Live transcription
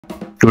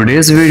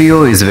Today's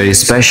video is very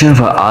special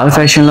for all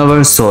fashion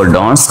lovers, so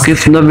don't skip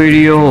the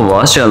video,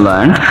 watch till the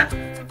end.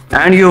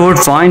 And you would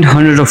find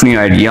hundreds of new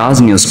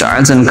ideas, new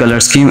styles and color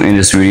scheme in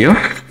this video.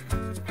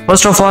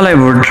 First of all, I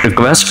would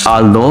request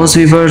all those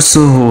viewers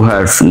who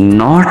have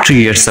not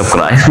yet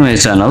subscribed my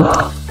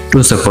channel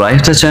to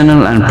subscribe the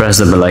channel and press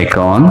the bell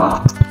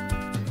icon.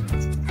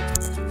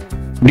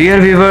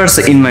 Dear viewers,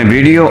 in my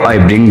video I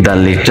bring the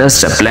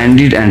latest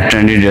splendid and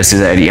trendy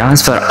dresses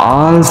ideas for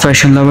all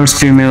fashion lovers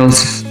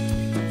females.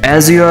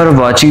 As you are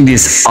watching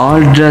this, all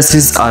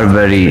dresses are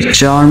very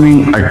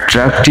charming,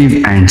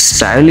 attractive and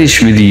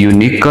stylish with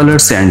unique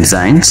colors and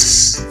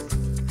designs.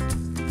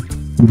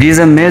 These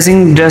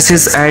amazing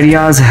dresses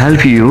ideas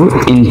help you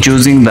in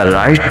choosing the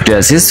right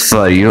dresses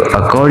for you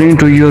according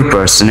to your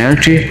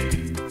personality.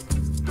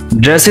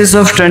 Dresses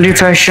of trendy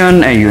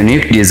fashion and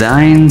unique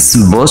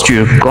designs boost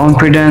your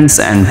confidence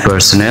and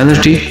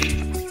personality.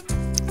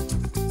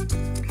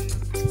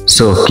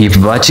 So keep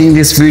watching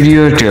this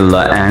video till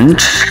the end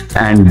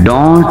and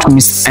don't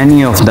miss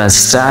any of the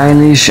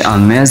stylish,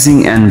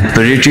 amazing and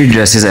pretty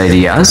dresses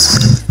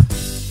ideas.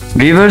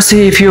 Viewers,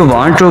 if you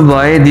want to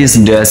buy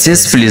these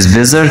dresses, please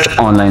visit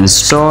online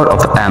store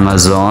of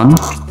Amazon.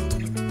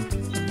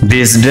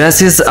 These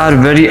dresses are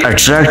very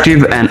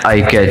attractive and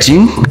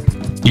eye-catching.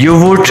 You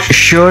would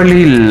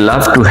surely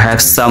love to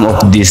have some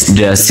of these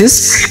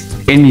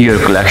dresses in your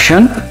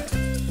collection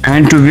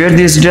and to wear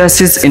these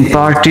dresses in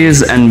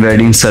parties and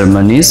wedding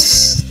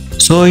ceremonies,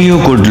 so you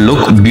could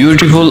look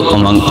beautiful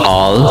among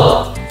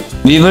all.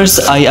 Viewers,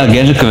 I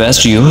again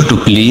request you to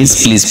please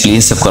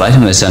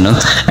subscribe my channel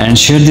and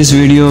share this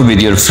video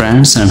with your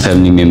friends and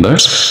family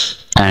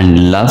members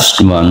and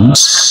loved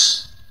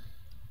ones.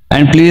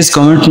 And please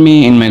comment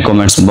me in my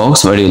comments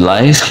box what you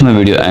like my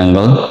video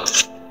angle,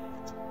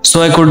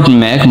 so I could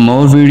make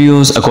more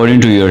videos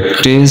according to your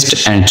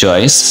taste and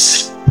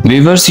choice.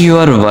 Viewers, you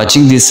are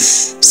watching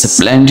these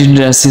splendid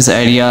dresses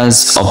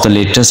ideas of the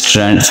latest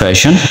trend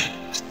fashion.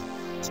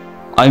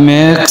 I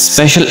make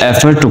special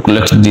effort to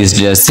collect these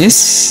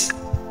dresses.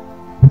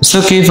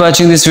 So keep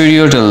watching this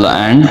video till the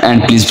end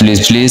and please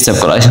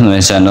subscribe to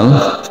my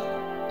channel.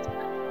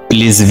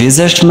 Please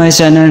visit my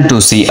channel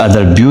to see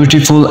other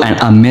beautiful and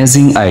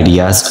amazing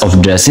ideas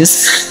of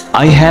dresses.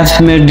 I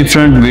have made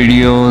different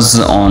videos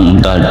on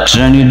the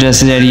trendy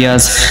dresses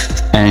ideas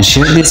and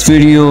share this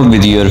video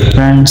with your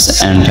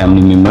friends and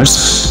family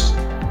members.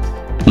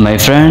 My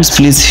friends,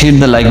 please hit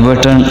the like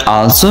button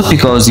also,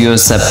 because your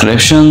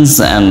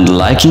subscriptions and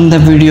liking the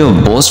video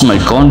boost my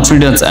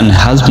confidence and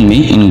help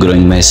me in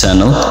growing my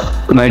channel.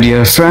 My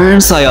dear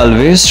friends, I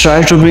always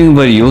try to bring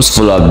very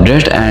useful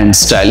update and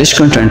stylish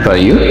content for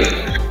you.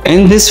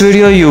 In this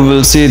video, you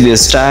will see the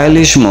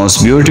stylish,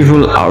 most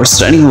beautiful,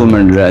 outstanding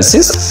women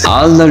dresses.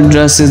 All the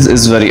dresses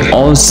is very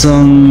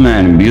awesome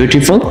and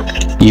beautiful.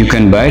 You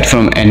can buy it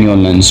from any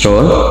online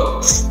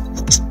store.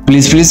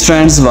 Please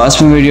friends,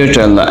 watch my video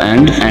till the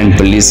end and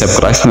please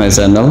subscribe to my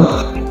channel.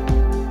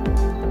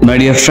 My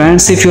dear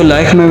friends, if you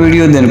like my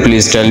video, then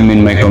please tell me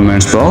in my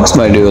comments box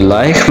why do you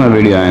like my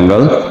video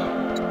angle.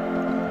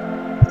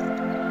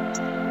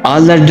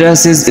 All the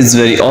dresses is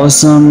very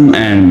awesome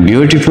and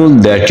beautiful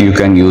that you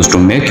can use to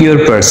make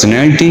your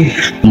personality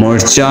more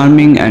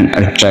charming and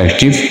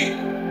attractive.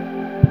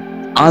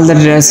 All the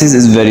dresses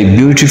is very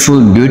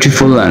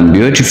beautiful and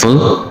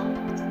beautiful.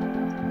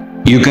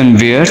 You can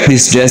wear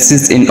these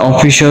dresses in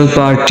official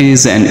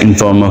parties and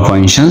informal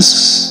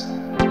functions.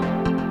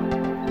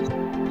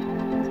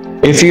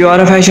 If you are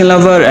a fashion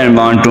lover and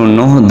want to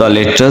know the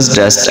latest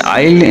dress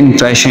style in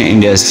fashion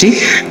industry,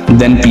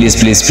 then please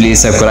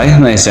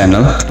subscribe my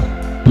channel.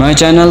 My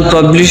channel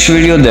publish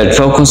video that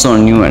focus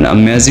on new and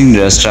amazing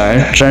dress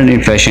style trend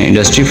in fashion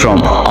industry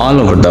from all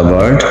over the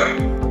world.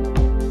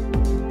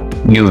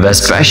 New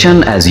best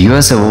fashion as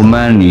USA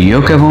woman,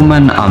 UK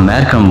woman,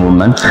 American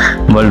woman,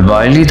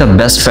 worldwide the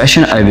best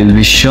fashion I will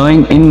be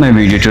showing in my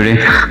video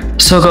today.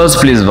 So guys,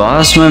 please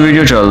watch my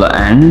video till the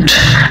end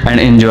and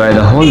enjoy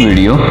the whole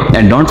video,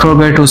 and don't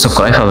forget to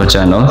subscribe our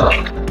channel.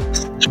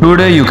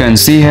 Today you can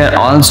see here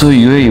also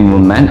UAE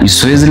woman,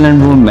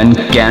 Switzerland woman,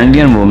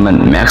 Canadian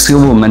woman, Mexico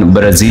woman,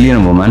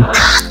 Brazilian woman,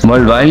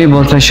 worldwide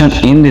both fashion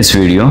in this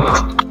video.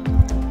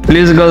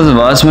 Please guys,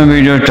 watch my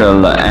video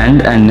till the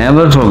end and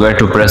never forget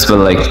to press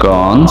bell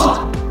icon.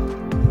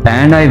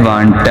 And I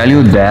want to tell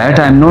you that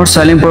I'm not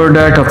selling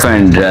product of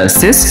any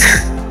dresses.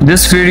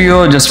 This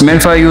video just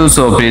made for you,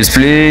 so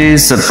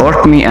please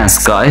support me and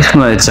subscribe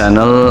my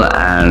channel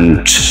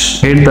and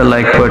hit the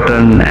like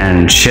button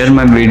and share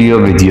my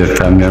video with your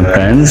family and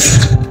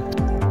friends.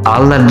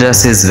 All the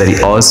dress is very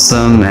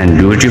awesome and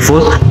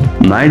beautiful.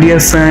 My dear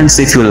friends,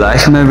 if you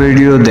like my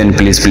video, then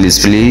please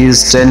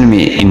tell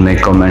me in my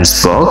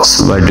comments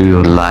box what do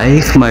you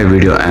like my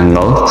video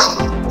angle.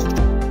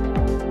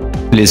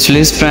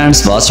 Please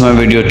friends, watch my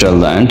video till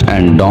the end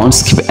and don't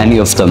skip any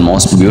of the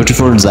most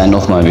beautiful design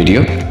of my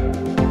video.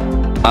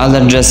 All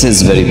the dress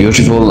is very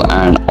beautiful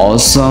and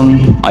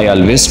awesome. I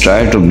always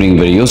try to bring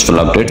very useful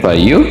update for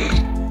you.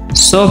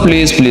 So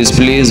please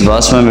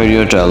watch my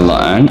video till the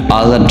end.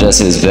 All the dress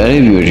is very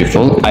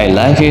beautiful. I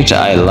like it,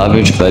 I love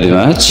it very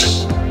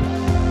much.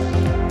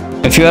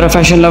 If you are a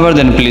fashion lover,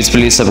 then please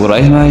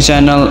subscribe my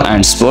channel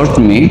and support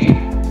me.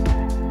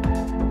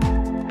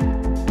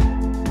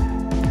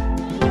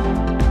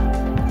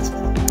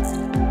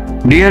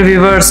 Dear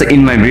viewers,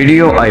 in my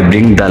video I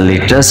bring the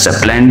latest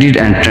splendid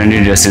and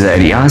trendy dresses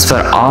ideas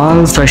for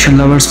all fashion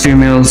lovers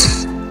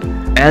females.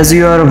 As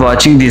you are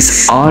watching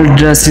this, all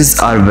dresses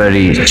are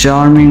very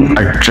charming,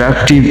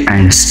 attractive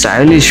and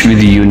stylish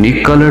with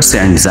unique colors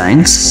and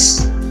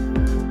designs.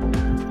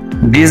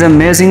 These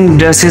amazing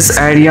dresses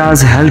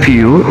ideas help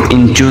you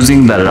in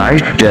choosing the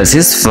right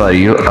dresses for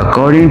you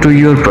according to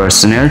your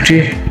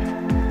personality.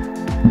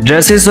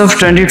 Dresses of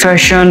trendy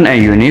fashion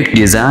and unique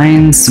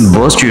designs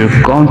boost your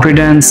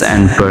confidence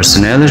and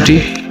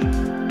personality.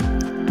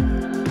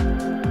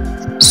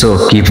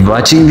 So keep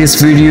watching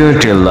this video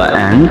till the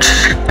end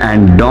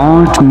and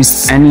don't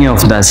miss any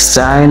of the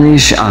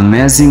stylish,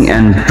 amazing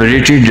and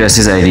pretty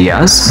dresses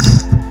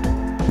ideas.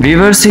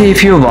 Viewers,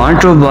 if you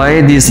want to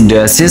buy these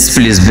dresses,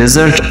 please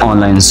visit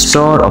online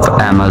store of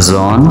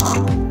Amazon.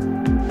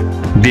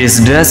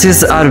 These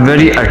dresses are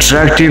very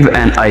attractive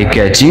and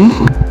eye-catching.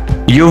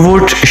 You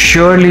would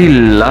surely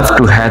love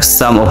to have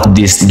some of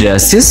these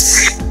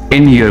dresses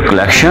in your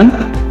collection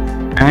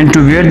and to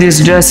wear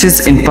these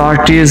dresses in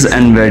parties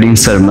and wedding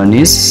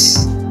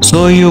ceremonies,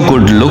 so you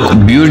could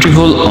look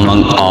beautiful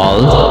among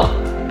all.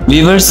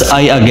 Viewers,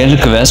 I again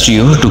request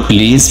you to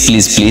please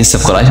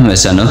subscribe my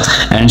channel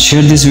and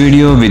share this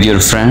video with your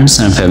friends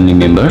and family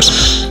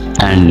members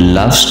and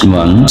loved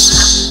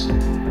ones.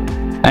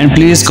 And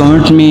please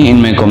comment me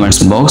in my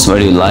comments box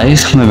what you like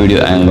my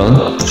video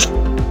angle,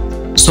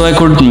 so I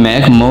could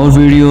make more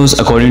videos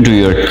according to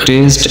your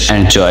taste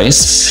and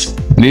choice.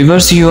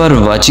 Viewers, you are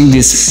watching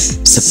these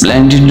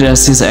splendid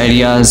dresses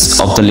ideas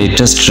of the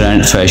latest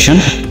trend fashion.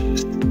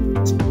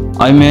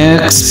 I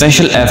make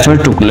special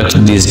effort to collect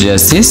these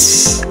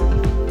dresses.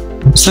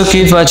 So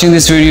keep watching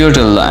this video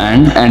till the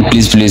end and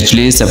please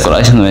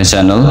subscribe my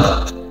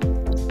channel.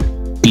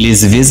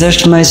 Please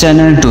visit my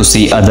channel to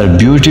see other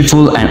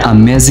beautiful and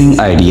amazing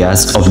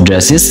ideas of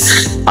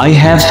dresses. I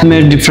have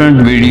made different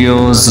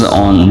videos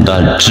on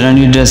the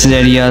trendy dresses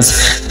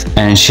ideas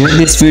and share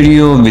this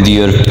video with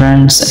your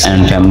friends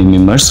and family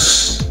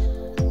members.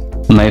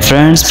 My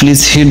friends,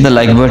 please hit the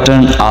like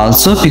button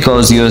also,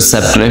 because your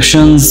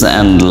subscriptions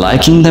and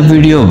liking the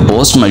video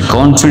boost my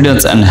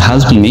confidence and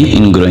help me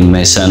in growing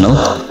my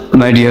channel.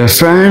 My dear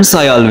friends,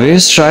 I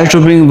always try to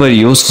bring very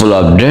useful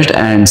update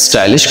and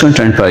stylish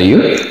content for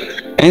you.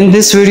 In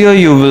this video,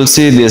 you will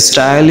see the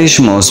stylish,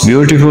 most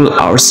beautiful,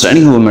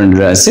 outstanding women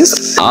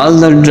dresses. All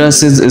the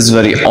dresses is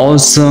very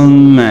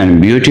awesome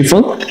and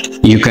beautiful.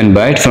 You can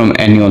buy it from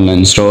any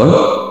online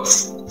store.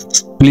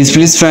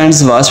 Please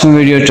friends, watch my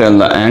video till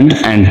the end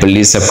and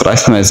please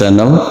subscribe my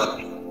channel.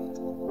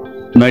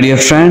 My dear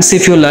friends,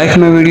 if you like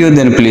my video,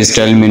 then please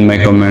tell me in my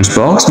comments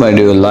box why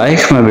do you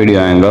like my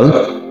video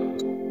angle.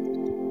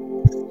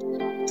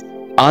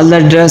 All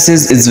the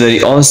dresses is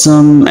very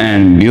awesome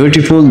and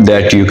beautiful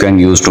that you can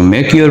use to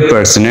make your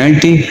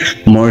personality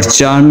more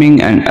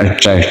charming and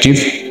attractive.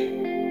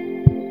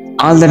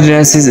 All the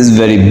dresses is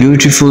very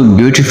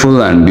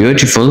beautiful and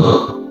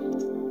beautiful.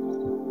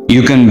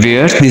 You can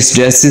wear these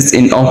dresses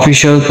in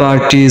official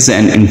parties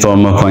and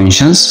informal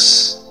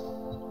functions.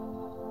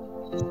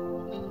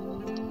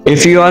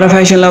 If you are a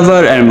fashion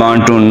lover and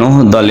want to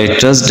know the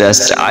latest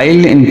dress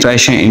style in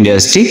fashion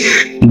industry,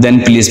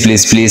 then please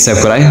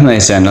subscribe my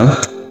channel.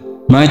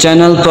 My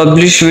channel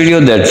publish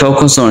videos that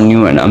focus on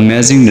new and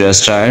amazing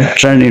dress style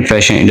trend in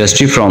fashion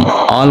industry from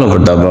all over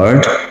the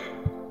world.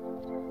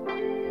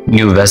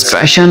 New best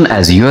fashion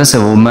as USA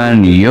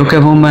woman, UK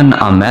woman,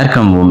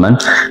 American woman,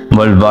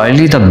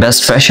 worldwide the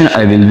best fashion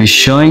I will be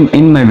showing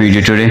in my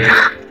video today.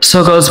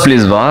 So girls,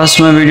 please watch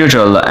my video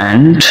till the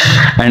end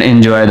and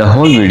enjoy the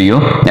whole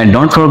video, and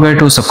don't forget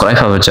to subscribe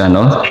our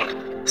channel.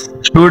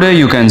 Today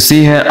you can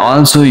see here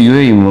also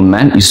UAE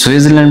woman,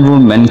 Switzerland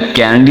woman,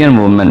 Canadian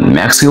woman,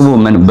 Mexico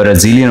woman,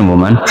 Brazilian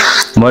woman,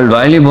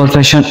 worldwide both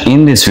fashion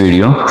in this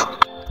video.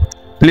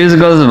 Please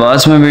girls,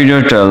 watch my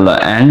video till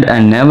the end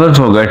and never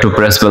forget to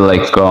press bell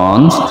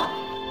icon.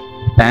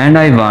 And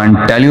I want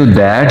to tell you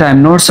that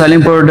I'm not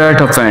selling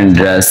product of any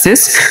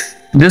dresses.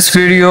 This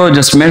video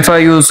just made for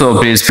you, so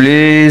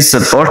please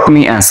support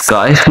me and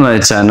subscribe my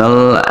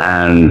channel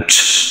and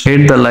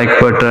hit the like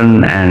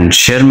button and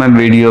share my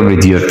video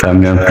with your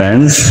family and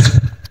friends.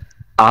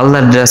 All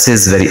the dress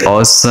is very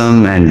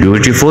awesome and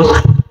beautiful.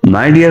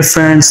 My dear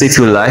friends, if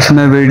you like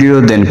my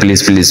video, then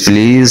please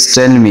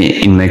tell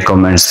me in my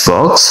comments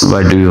box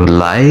what do you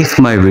like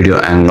my video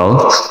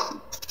angle.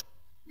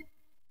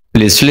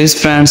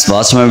 Please friends,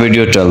 watch my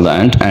video till the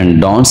end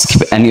and don't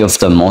skip any of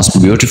the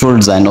most beautiful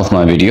design of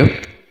my video.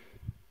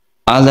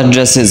 All the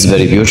dress is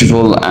very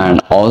beautiful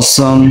and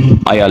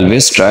awesome. I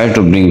always try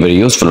to bring very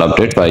useful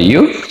update for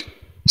you.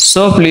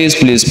 So please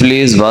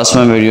watch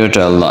my video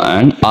till the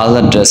end. All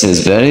the dress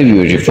is very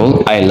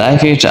beautiful. I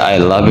like it. I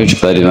love it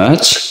very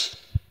much.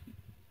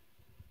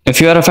 If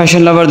you are a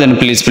fashion lover, then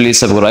please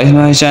subscribe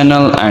my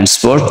channel and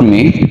support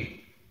me.